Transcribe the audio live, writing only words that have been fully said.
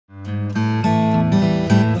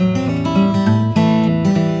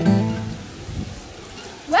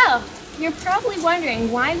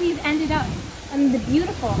wondering why we've ended up on the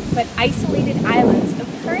beautiful but isolated islands of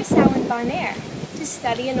Curacao and Bonaire to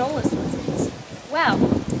study anoles lizards? Well,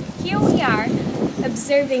 here we are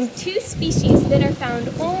observing two species that are found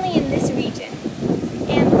only in this region.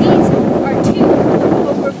 And these are two of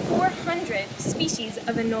over 400 species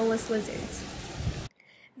of anoles lizards.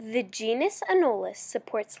 The genus Anoles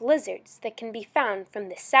supports lizards that can be found from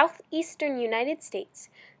the southeastern United States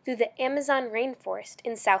through the Amazon rainforest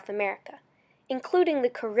in South America, including the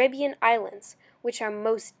Caribbean islands, which are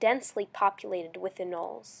most densely populated with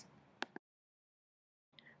anoles.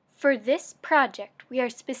 For this project, we are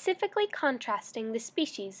specifically contrasting the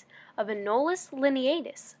species of Anoles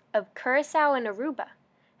lineatus of Curacao and Aruba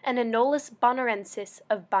and Anoles bonairensis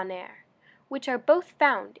of Bonaire, which are both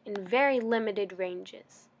found in very limited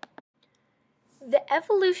ranges. The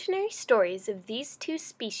evolutionary stories of these two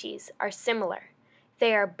species are similar.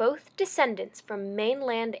 They are both descendants from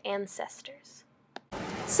mainland ancestors.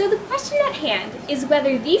 So the question at hand is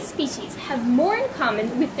whether these species have more in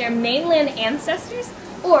common with their mainland ancestors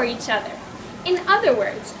or each other. In other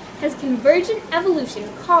words, has convergent evolution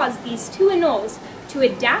caused these two anoles to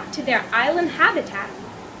adapt to their island habitat,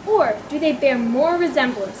 or do they bear more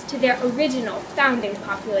resemblance to their original founding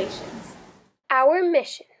populations? Our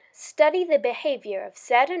mission: study the behavior of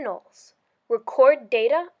said anoles, record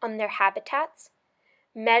data on their habitats,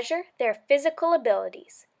 measure their physical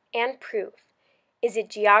abilities, and prove, is it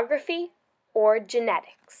geography or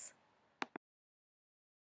genetics?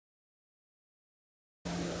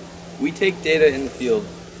 We take data in the field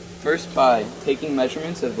first by taking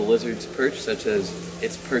measurements of the lizard's perch, such as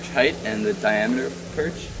its perch height and the diameter of the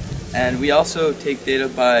perch. And we also take data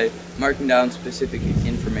by marking down specific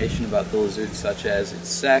information about the lizard, such as its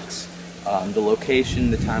sex, the location,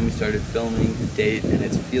 the time we started filming, the date, and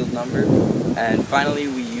its field number. And finally,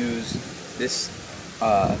 we use this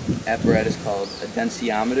apparatus called a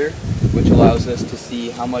densiometer, which allows us to see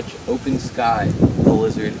how much open sky the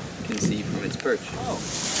lizard can see from its perch.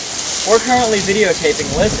 We're currently videotaping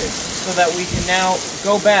lizards so that we can now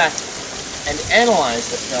go back and analyze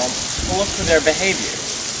the film to look for their behaviors.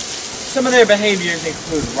 Some of their behaviors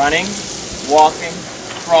include running, walking,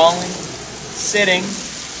 crawling, sitting,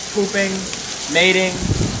 pooping, mating,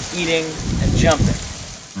 eating, and jumping.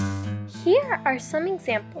 Here are some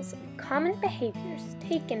examples of common behaviors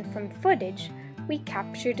taken from footage we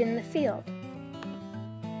captured in the field.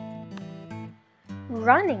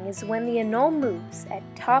 Running is when the anole moves at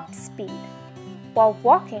top speed, while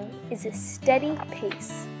walking is a steady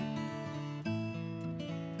pace.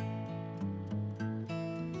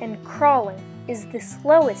 And crawling is the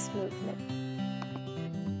slowest movement.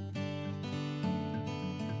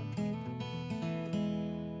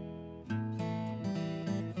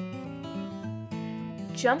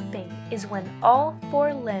 Jumping is when all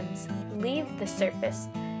four limbs leave the surface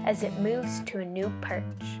as it moves to a new perch.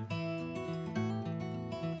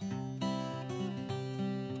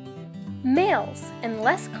 Males, and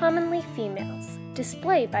less commonly females,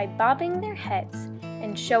 display by bobbing their heads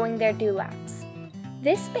and showing their dewlaps.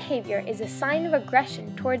 This behavior is a sign of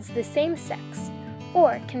aggression towards the same sex,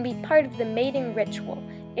 or can be part of the mating ritual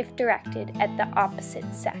if directed at the opposite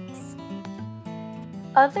sex.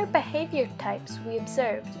 Other behavior types we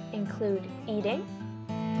observed include eating,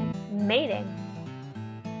 mating,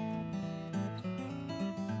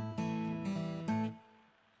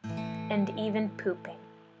 and even pooping.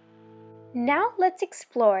 Now let's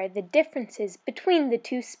explore the differences between the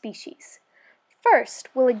two species. First,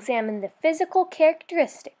 we'll examine the physical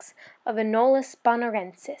characteristics of Anoles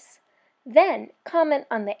bonairensis. Then, comment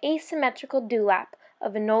on the asymmetrical dewlap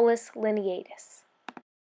of Anoles lineatus.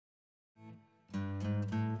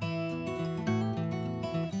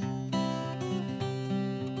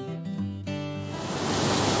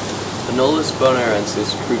 Anoles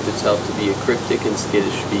bonairensis proved itself to be a cryptic and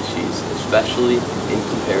skittish species, especially in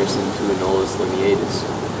comparison to Anoles lineatus.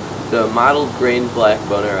 The mottled grain black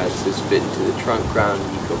bonairensis fit into the trunk-ground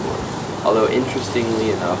ecomorph, although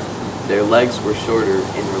interestingly enough, their legs were shorter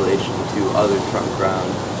in relation to other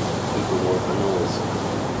trunk-ground ecomorph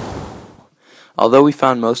anoles. Although we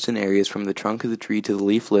found most in areas from the trunk of the tree to the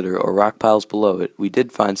leaf litter or rock piles below it, we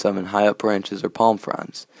did find some in high up branches or palm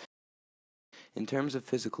fronds. In terms of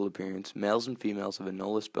physical appearance, males and females of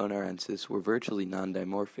Anoles bonairensis were virtually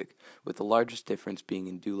non-dimorphic, with the largest difference being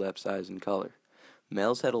in dewlap size and color.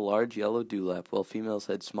 Males had a large yellow dewlap, while females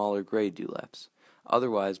had smaller gray dewlaps.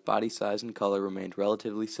 Otherwise, body size and color remained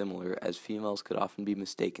relatively similar, as females could often be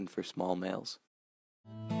mistaken for small males.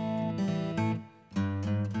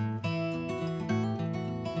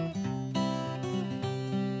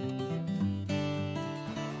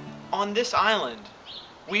 On this island,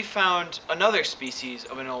 we found another species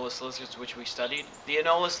of anoles lizards which we studied, the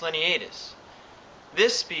Anoles lineatus.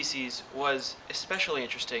 This species was especially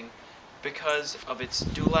interesting because of its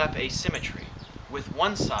dewlap asymmetry, with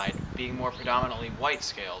one side being more predominantly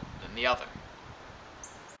white-scaled than the other.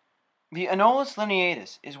 The Anoles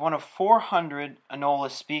lineatus is one of 400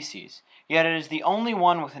 Anoles species, yet it is the only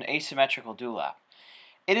one with an asymmetrical dewlap.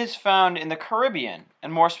 It is found in the Caribbean,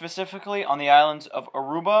 and more specifically on the islands of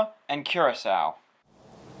Aruba and Curacao.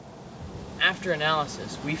 After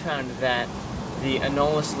analysis, we found that the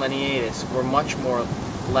Anoles lineatus were much more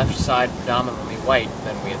left side predominantly white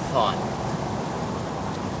than we had thought.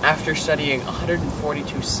 After studying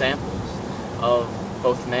 142 samples of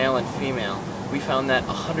both male and female, we found that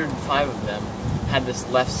 105 of them had this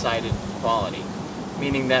left-sided quality,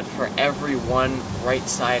 meaning that for every one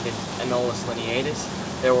right-sided Anoles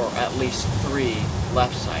lineatus, there were at least 3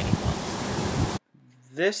 left-sided ones.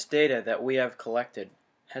 This data that we have collected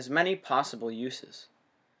has many possible uses.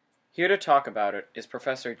 Here to talk about it is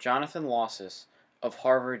Professor Jonathan Lossis of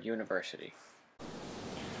Harvard University.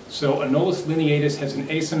 So Anoles lineatus has an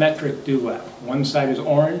asymmetric dewlap. One side is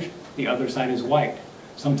orange, the other side is white.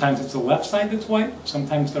 Sometimes it's the left side that's white,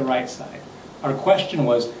 sometimes the right side. Our question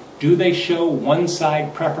was, do they show one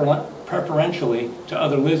side preferentially to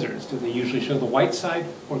other lizards? Do they usually show the white side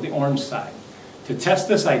or the orange side? To test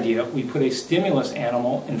this idea, we put a stimulus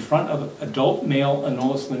animal in front of adult male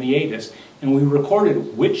Anoles lineatus, and we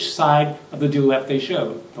recorded which side of the dewlap they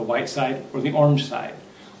showed, the white side or the orange side.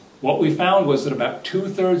 What we found was that about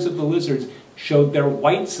 2/3 of the lizards showed their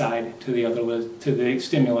white side to the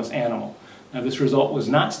stimulus animal. Now, this result was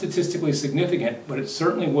not statistically significant, but it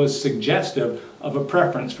certainly was suggestive of a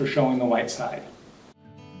preference for showing the white side.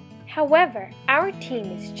 However, our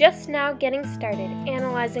team is just now getting started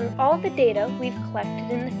analyzing all the data we've collected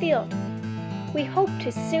in the field. We hope to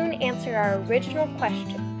soon answer our original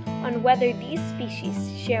question on whether these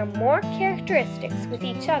species share more characteristics with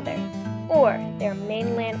each other or their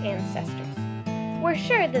mainland ancestors. We're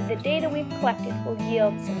sure that the data we've collected will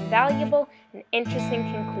yield some valuable and interesting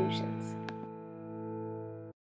conclusions.